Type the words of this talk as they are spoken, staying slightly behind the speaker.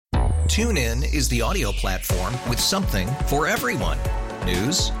TuneIn is the audio platform with something for everyone.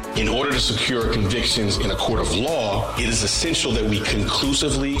 News. In order to secure convictions in a court of law, it is essential that we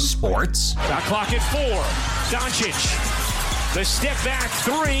conclusively. Sports. Shot clock at 4. Doncic. The step back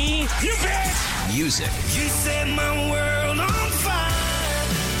 3. You bet. Music. You set my world on fire.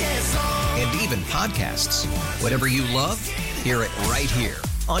 Yes, and even podcasts. Whatever you love, hear it right here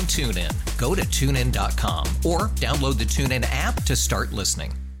on TuneIn. Go to TuneIn.com or download the TuneIn app to start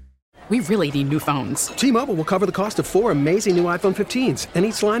listening. We really need new phones. T-Mobile will cover the cost of 4 amazing new iPhone 15s, and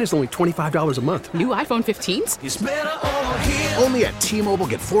each line is only $25 a month. New iPhone 15s? it's better over here. Only at T-Mobile,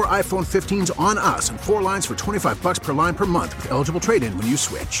 get 4 iPhone 15s on us and 4 lines for $25 per line per month with eligible trade-in when you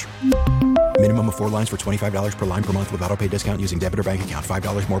switch. Minimum of 4 lines for $25 per line per month with autopay discount using debit or bank account.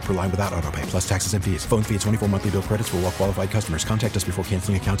 $5 more per line without autopay, plus taxes and fees. Phone fee at 24 monthly bill credits for well-qualified customers. Contact us before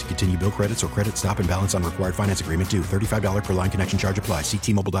canceling account to continue bill credits or credit stop and balance on required finance agreement due. $35 per line connection charge applies. See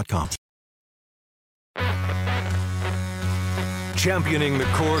T-Mobile.com. Championing the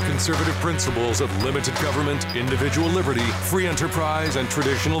core conservative principles of limited government, individual liberty, free enterprise, and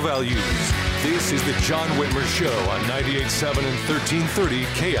traditional values. This is the John Whitmer Show on 98.7 and 1330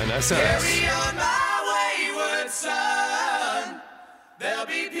 KNSS. Carry on my wayward son. There'll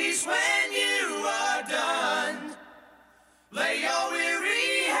be peace when you are done. Lay your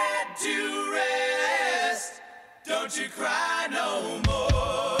weary head to rest. Don't you cry no more.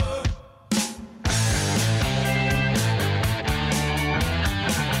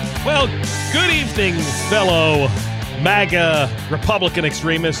 Well, good evening, fellow MAGA Republican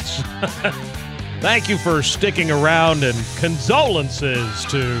extremists. Thank you for sticking around, and condolences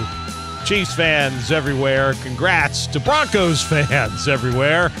to Chiefs fans everywhere. Congrats to Broncos fans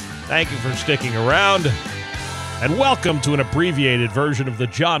everywhere. Thank you for sticking around. And welcome to an abbreviated version of the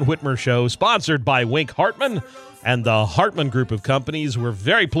John Whitmer Show, sponsored by Wink Hartman and the Hartman Group of Companies. We're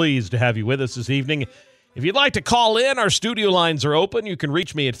very pleased to have you with us this evening. If you'd like to call in, our studio lines are open. You can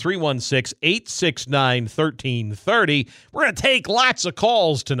reach me at 316-869-1330. We're going to take lots of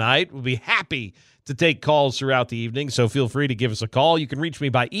calls tonight. We'll be happy to take calls throughout the evening, so feel free to give us a call. You can reach me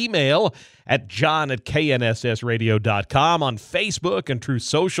by email at john@knssradio.com, on Facebook and True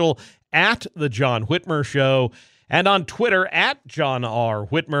Social at The John Whitmer Show, and on Twitter at John R.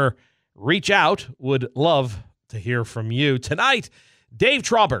 Whitmer. Reach out. Would love to hear from you. Tonight, Dave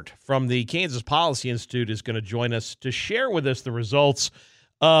Traubert from the Kansas Policy Institute is going to join us to share with us the results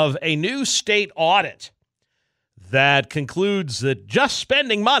of a new state audit that concludes that just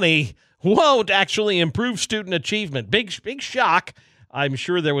spending money won't actually improve student achievement. Big shock. I'm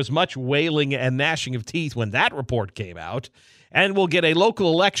sure there was much wailing and gnashing of teeth when that report came out. And we'll get a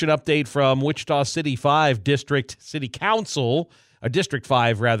local election update from Wichita City 5 District City Council, or District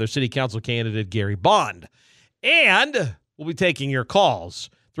 5 rather, City Council candidate Gary Bond. And we'll be taking your calls,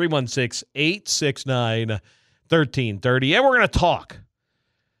 316-869-1330. And we're going to talk.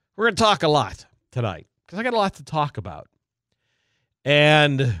 We're going to talk a lot tonight because I got a lot to talk about.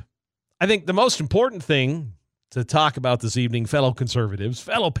 And I think the most important thing to talk about this evening, fellow conservatives,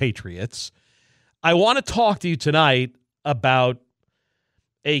 fellow patriots, I want to talk to you tonight about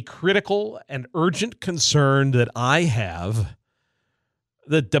a critical and urgent concern that I have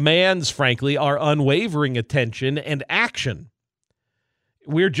that demands, frankly, our unwavering attention and action.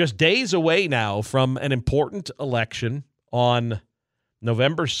 We're just days away now from an important election on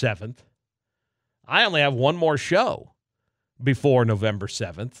November 7th. I only have one more show before November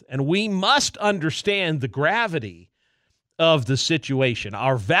 7th, and we must understand the gravity of the situation.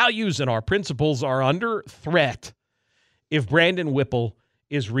 Our values and our principles are under threat if Brandon Whipple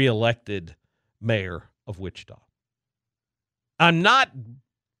is reelected mayor of Wichita. I'm not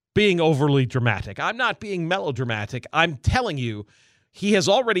being overly dramatic. I'm not being melodramatic. I'm telling you, he has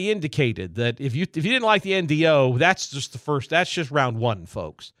already indicated that if you didn't like the NDO, that's just round one,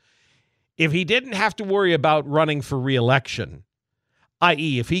 folks. If he didn't have to worry about running for reelection,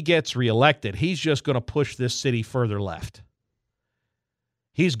 i.e., if he gets reelected, he's just going to push this city further left.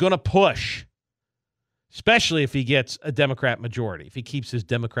 He's going to push, especially if he gets a Democrat majority, if he keeps his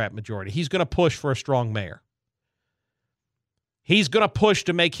Democrat majority. He's going to push for a strong mayor. He's going to push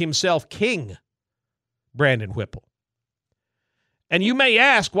to make himself king, Brandon Whipple. And you may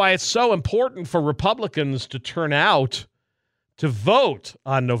ask why it's so important for Republicans to turn out to vote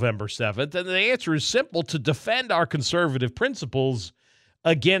on November 7th. And the answer is simple: to defend our conservative principles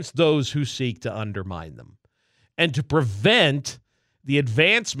against those who seek to undermine them, and to prevent the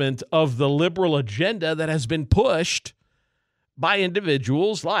advancement of the liberal agenda that has been pushed by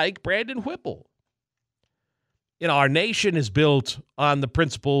individuals like Brandon Whipple. You know, our nation is built on the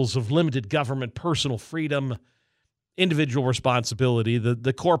principles of limited government, personal freedom, individual responsibility,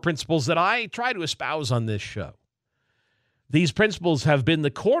 the core principles that I try to espouse on this show. These principles have been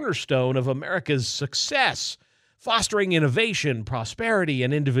the cornerstone of America's success, fostering innovation, prosperity,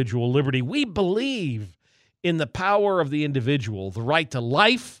 and individual liberty. We believe in the power of the individual, the right to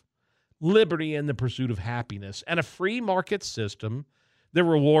life, liberty, and the pursuit of happiness, and a free market system that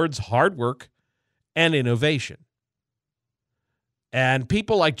rewards hard work and innovation. And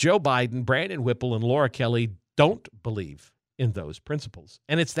people like Joe Biden, Brandon Whipple, and Laura Kelly don't believe in those principles.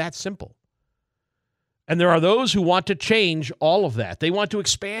 And it's that simple. And there are those who want to change all of that. They want to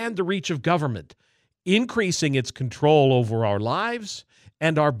expand the reach of government, increasing its control over our lives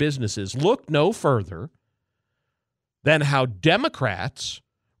and our businesses. Look no further than how Democrats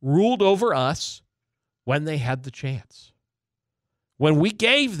ruled over us when they had the chance. When we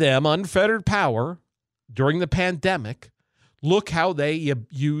gave them unfettered power during the pandemic, look how they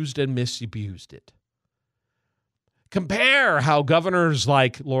used and misused it. Compare how governors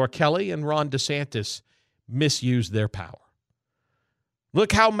like Laura Kelly and Ron DeSantis misused their power.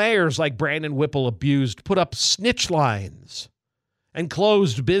 Look how mayors like Brandon Whipple put up snitch lines and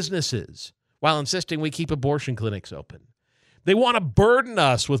closed businesses while insisting we keep abortion clinics open. They want to burden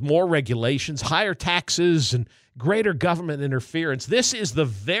us with more regulations, higher taxes, and greater government interference. This is the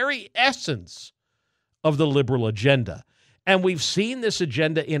very essence of the liberal agenda. And we've seen this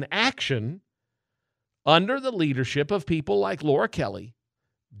agenda in action under the leadership of people like Laura Kelly,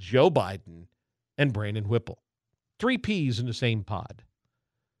 Joe Biden, and Brandon Whipple. 3 peas in the same pod.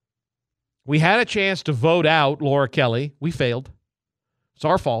 We had a chance to vote out Laura Kelly. We failed. It's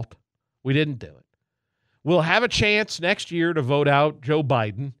our fault. We didn't do it. We'll have a chance next year to vote out Joe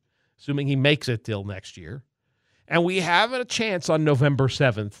Biden, assuming he makes it till next year. And we have a chance on November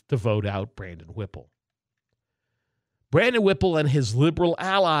 7th to vote out Brandon Whipple. Brandon Whipple and his liberal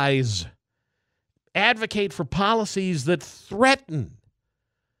allies advocate for policies that threaten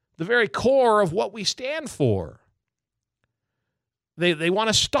the very core of what we stand for. They want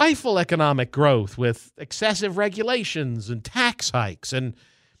to stifle economic growth with excessive regulations and tax hikes and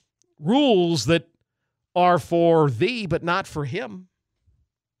rules that are for thee but not for him,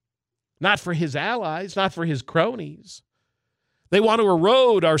 not for his allies, not for his cronies. They want to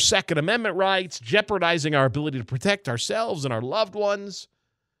erode our Second Amendment rights, jeopardizing our ability to protect ourselves and our loved ones.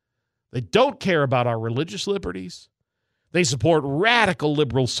 They don't care about our religious liberties. They support radical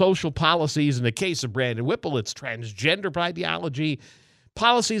liberal social policies. In the case of Brandon Whipple, it's transgender ideology,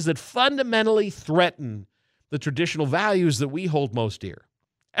 policies that fundamentally threaten the traditional values that we hold most dear.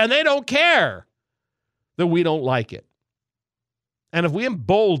 And they don't care that we don't like it. And if we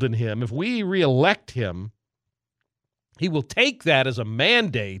embolden him, if we reelect him, he will take that as a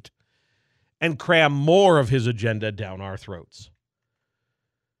mandate and cram more of his agenda down our throats.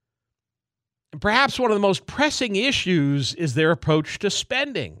 And perhaps one of the most pressing issues is their approach to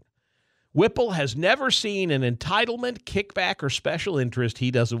spending. Whipple has never seen an entitlement, kickback, or special interest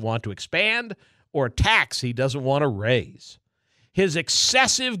he doesn't want to expand or a tax he doesn't want to raise. His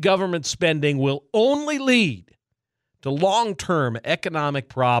excessive government spending will only lead to long-term economic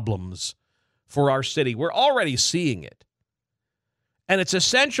problems for our city. We're already seeing it. And it's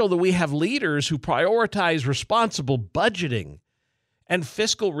essential that we have leaders who prioritize responsible budgeting and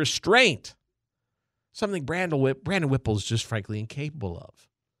fiscal restraint, something Brandon Whipple is just frankly incapable of.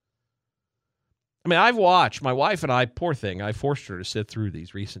 I mean, I've watched, my wife and I, poor thing, I forced her to sit through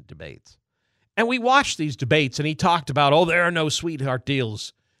these recent debates. And we watched these debates, and he talked about, there are no sweetheart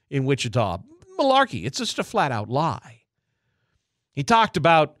deals in Wichita. Malarkey. It's just a flat-out lie. He talked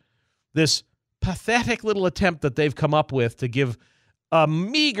about this pathetic little attempt that they've come up with to give a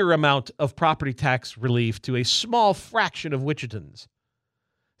meager amount of property tax relief to a small fraction of Wichitans.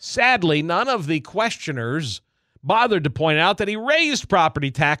 Sadly, none of the questioners bothered to point out that he raised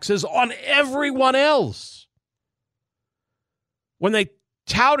property taxes on everyone else. When they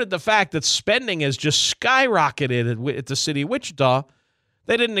touted the fact that spending has just skyrocketed at the city of Wichita,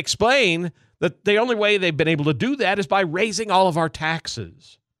 they didn't explain that the only way they've been able to do that is by raising all of our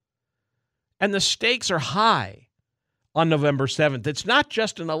taxes. And the stakes are high on November 7th. It's not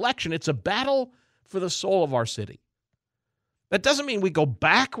just an election, it's a battle for the soul of our city. That doesn't mean we go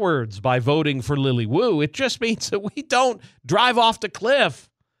backwards by voting for Lily Wu. It just means that we don't drive off the cliff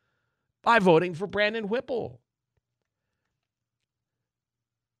by voting for Brandon Whipple.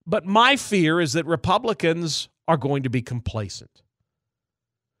 But my fear is that Republicans are going to be complacent,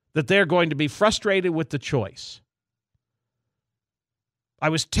 that they're going to be frustrated with the choice. I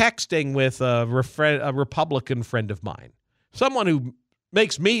was texting with a Republican friend of mine, someone who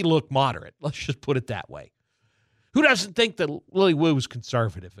makes me look moderate, let's just put it that way, who doesn't think that Lily Wu is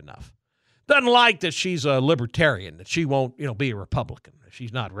conservative enough. Doesn't like that she's a libertarian, that she won't, be a Republican.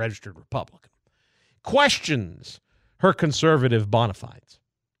 She's not a registered Republican. Questions her conservative bona fides.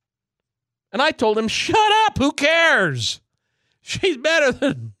 And I told him, shut up, who cares? She's better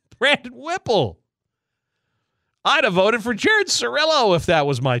than Brandon Whipple. I'd have voted for Jared Cirillo if that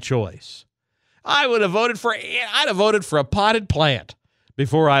was my choice. I'd have voted for a potted plant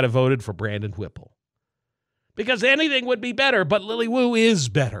before I'd have voted for Brandon Whipple. Because anything would be better, but Lily Wu is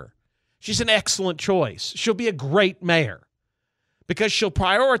better. She's an excellent choice. She'll be a great mayor because she'll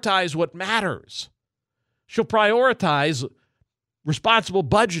prioritize what matters. She'll prioritize responsible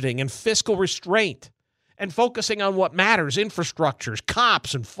budgeting and fiscal restraint and focusing on what matters, infrastructures,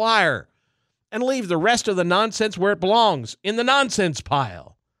 cops, and fire, and leave the rest of the nonsense where it belongs, in the nonsense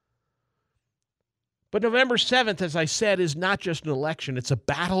pile. But November 7th, as I said, is not just an election. It's a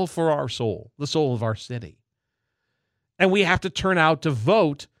battle for our soul, the soul of our city. And we have to turn out to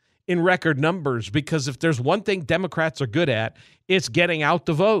vote in record numbers, because if there's one thing Democrats are good at, it's getting out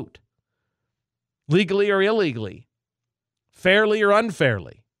the vote, legally or illegally, fairly or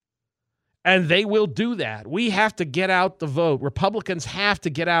unfairly. And they will do that. We have to get out the vote. Republicans have to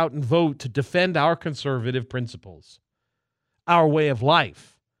get out and vote to defend our conservative principles, our way of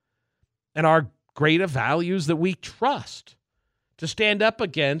life, and our greater values that we trust, to stand up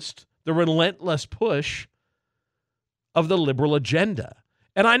against the relentless push of the liberal agenda.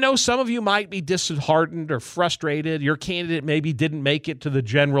 And I know some of you might be disheartened or frustrated. Your candidate maybe didn't make it to the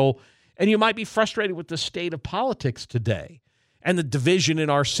general, and you might be frustrated with the state of politics today and the division in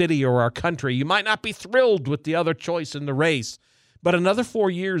our city or our country. You might not be thrilled with the other choice in the race, but another 4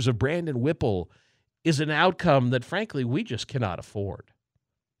 years of Brandon Whipple is an outcome that, frankly, we just cannot afford.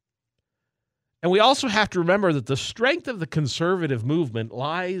 And we also have to remember that the strength of the conservative movement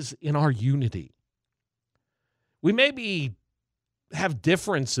lies in our unity. We maybe have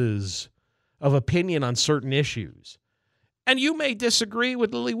differences of opinion on certain issues, and you may disagree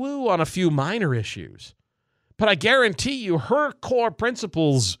with Lily Wu on a few minor issues, but I guarantee you her core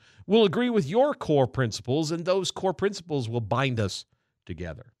principles will agree with your core principles, and those core principles will bind us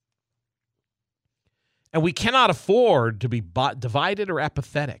together. And we cannot afford to be divided or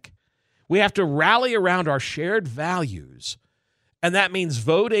apathetic. We have to rally around our shared values, and that means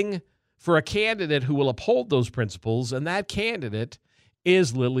voting for a candidate who will uphold those principles, and that candidate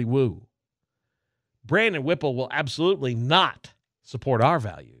is Lily Wu. Brandon Whipple will absolutely not support our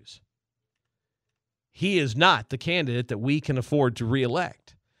values. He is not the candidate that we can afford to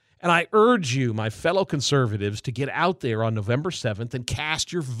reelect. And I urge you, my fellow conservatives, to get out there on November 7th and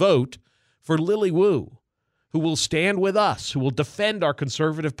cast your vote for Lily Wu, who will stand with us, who will defend our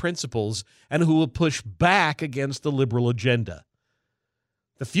conservative principles, and who will push back against the liberal agenda.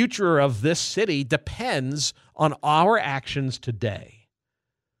 The future of this city depends on our actions today.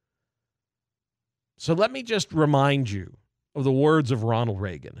 So let me just remind you of the words of Ronald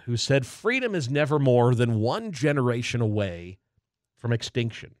Reagan, who said, freedom is never more than one generation away from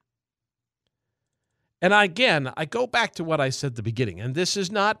extinction. And I go back to what I said at the beginning, and this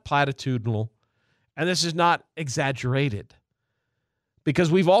is not platitudinal, and this is not exaggerated, because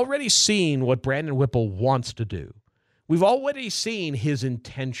we've already seen what Brandon Whipple wants to do. We've already seen his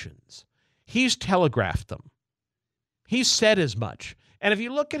intentions. He's telegraphed them. He's said as much. And if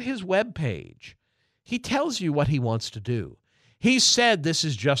you look at his webpage, he tells you what he wants to do. He said this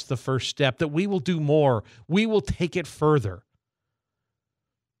is just the first step, that we will do more. We will take it further.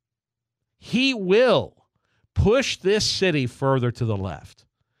 He will push this city further to the left.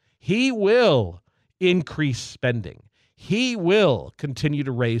 He will increase spending. He will continue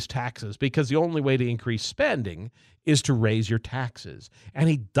to raise taxes, because the only way to increase spending is to raise your taxes. And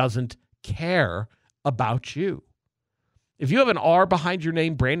he doesn't care about you. If you have an R behind your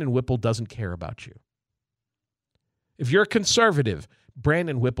name, Brandon Whipple doesn't care about you. If you're a conservative,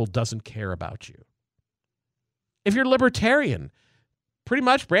 Brandon Whipple doesn't care about you. If you're libertarian, pretty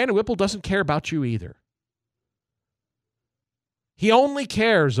much Brandon Whipple doesn't care about you either. He only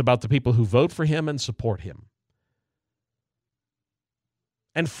cares about the people who vote for him and support him.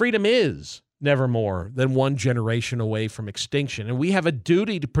 And freedom is never more than one generation away from extinction. And we have a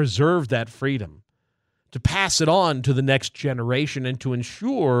duty to preserve that freedom, to pass it on to the next generation, and to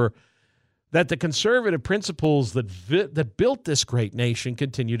ensure that the conservative principles that built this great nation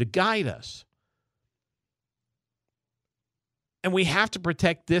continue to guide us. And we have to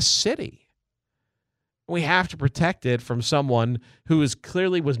protect this city. We have to protect it from someone who was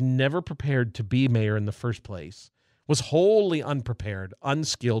never prepared to be mayor in the first place, was wholly unprepared,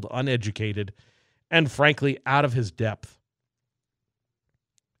 unskilled, uneducated, and frankly out of his depth,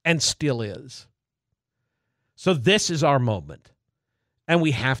 and still is. So this is our moment. And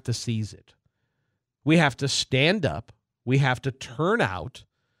we have to seize it. We have to stand up. We have to turn out.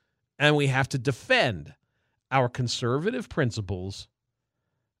 And we have to defend our conservative principles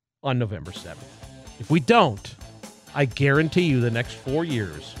on November 7th. If we don't, I guarantee you the next 4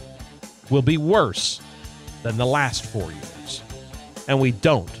 years will be worse than the last 4 years. And we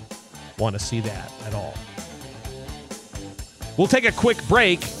don't want to see that at all. We'll take a quick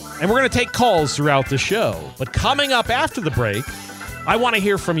break, and we're going to take calls throughout the show. But coming up after the break, I want to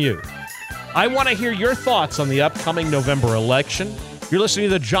hear from you. I want to hear your thoughts on the upcoming November election. You're listening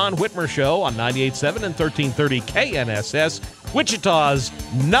to the John Whitmer Show on 98.7 and 1330 KNSS, Wichita's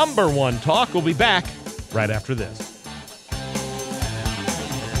 #1 talk. We'll be back right after this.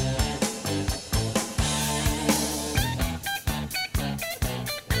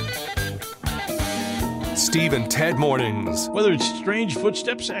 Steve and Ted Mornings. Whether it's strange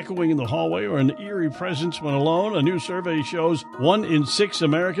footsteps echoing in the hallway or an eerie presence when alone, a new survey shows 1 in 6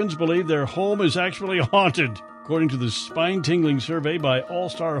 Americans believe their home is actually haunted. According to the spine-tingling survey by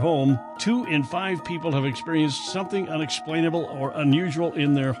All-Star Home, 2 in 5 people have experienced something unexplainable or unusual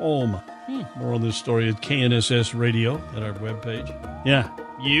in their home. More on this story at KNSS Radio at our webpage. Yeah,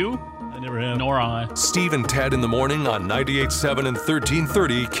 you? I never have. Nor I. Steve and Ted in the morning on 98.7 and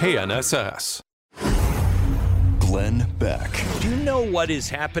 1330 KNSS. Glenn Beck. Do you know what is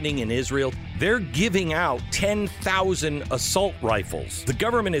happening in Israel? They're giving out 10,000 assault rifles. The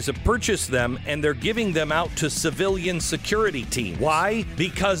government has purchased them, and they're giving them out to civilian security teams. Why?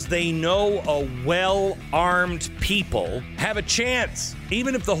 Because they know a well-armed people have a chance.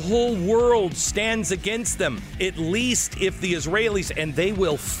 Even if the whole world stands against them, at least if the Israelis, and they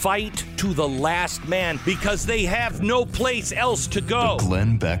will fight to the last man because they have no place else to go. The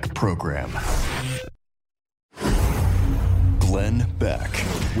Glenn Beck Program. Glenn Beck.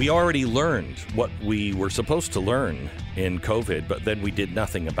 We already learned what we were supposed to learn in COVID, but then we did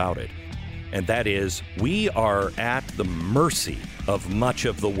nothing about it. And that is, we are at the mercy of much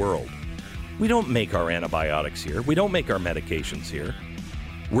of the world. We don't make our antibiotics here. We don't make our medications here.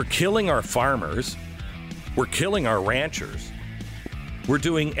 We're killing our farmers. We're killing our ranchers. We're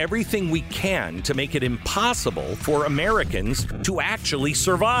doing everything we can to make it impossible for Americans to actually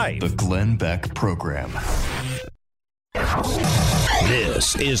survive. The Glenn Beck Program.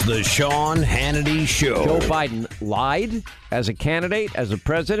 This is the Sean Hannity Show. Joe Biden lied as a candidate, as a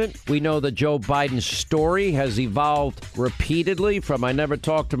president. We know that Joe Biden's story has evolved repeatedly from I never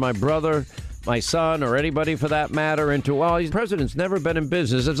talked to my brother, my son, or anybody for that matter, into, well, the president's never been in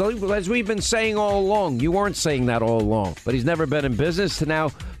business. As we've been saying all along. You weren't saying that all along. But he's never been in business. To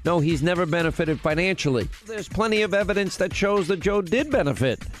now, no, he's never benefited financially. There's plenty of evidence that shows that Joe did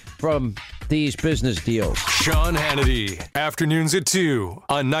benefit from these business deals. Sean Hannity. Afternoons at 2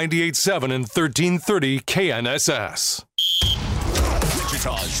 on 98.7 and 1330 KNSS.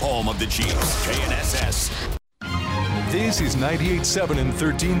 Wichita's home of the Chiefs, KNSS. This is 98.7 and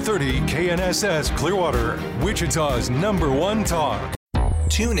 1330 KNSS Clearwater, Wichita's #1 talk.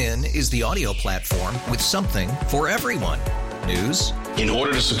 TuneIn is the audio platform with something for everyone. News. In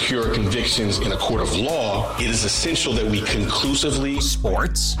order to secure convictions in a court of law, it is essential that we conclusively.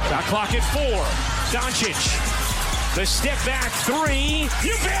 Sports. Shot clock at 4. Doncic. The step back 3.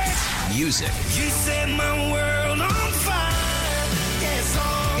 You bet. Music. You set my world on fire. Yes,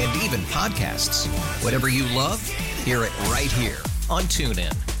 and even podcasts. Whatever you love, hear it right here on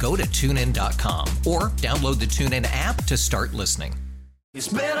TuneIn. Go to TuneIn.com or download the TuneIn app to start listening. It's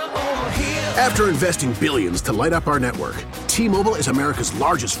better over here. After investing billions to light up our network, T-Mobile is America's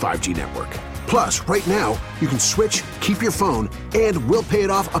largest 5G network. Plus, right now, you can switch, keep your phone, and we'll pay it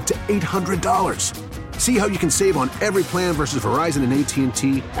off up to $800. See how you can save on every plan versus Verizon and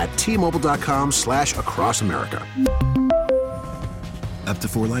AT&T at T-Mobile.com/across America. Up to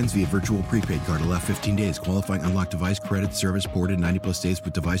 4 lines via virtual prepaid card. Allow 15 days. Qualifying unlocked device credit service ported 90+ days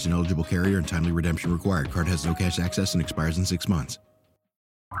with device and eligible carrier and timely redemption required. Card has no cash access and expires in 6 months.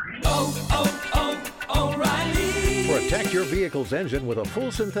 O'Reilly. Protect your vehicle's engine with a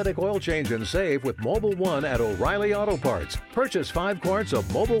full synthetic oil change and save with Mobile One at O'Reilly Auto Parts. Purchase 5 quarts of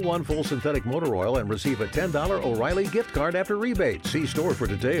Mobile One full synthetic motor oil and receive a $10 O'Reilly gift card after rebate. See store for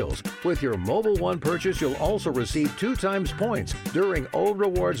details. With your Mobile One purchase, you'll also receive 2 times points during O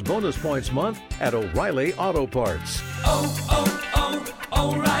Rewards Bonus Points Month at O'Reilly Auto Parts.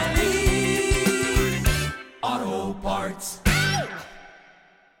 O'Reilly Auto Parts.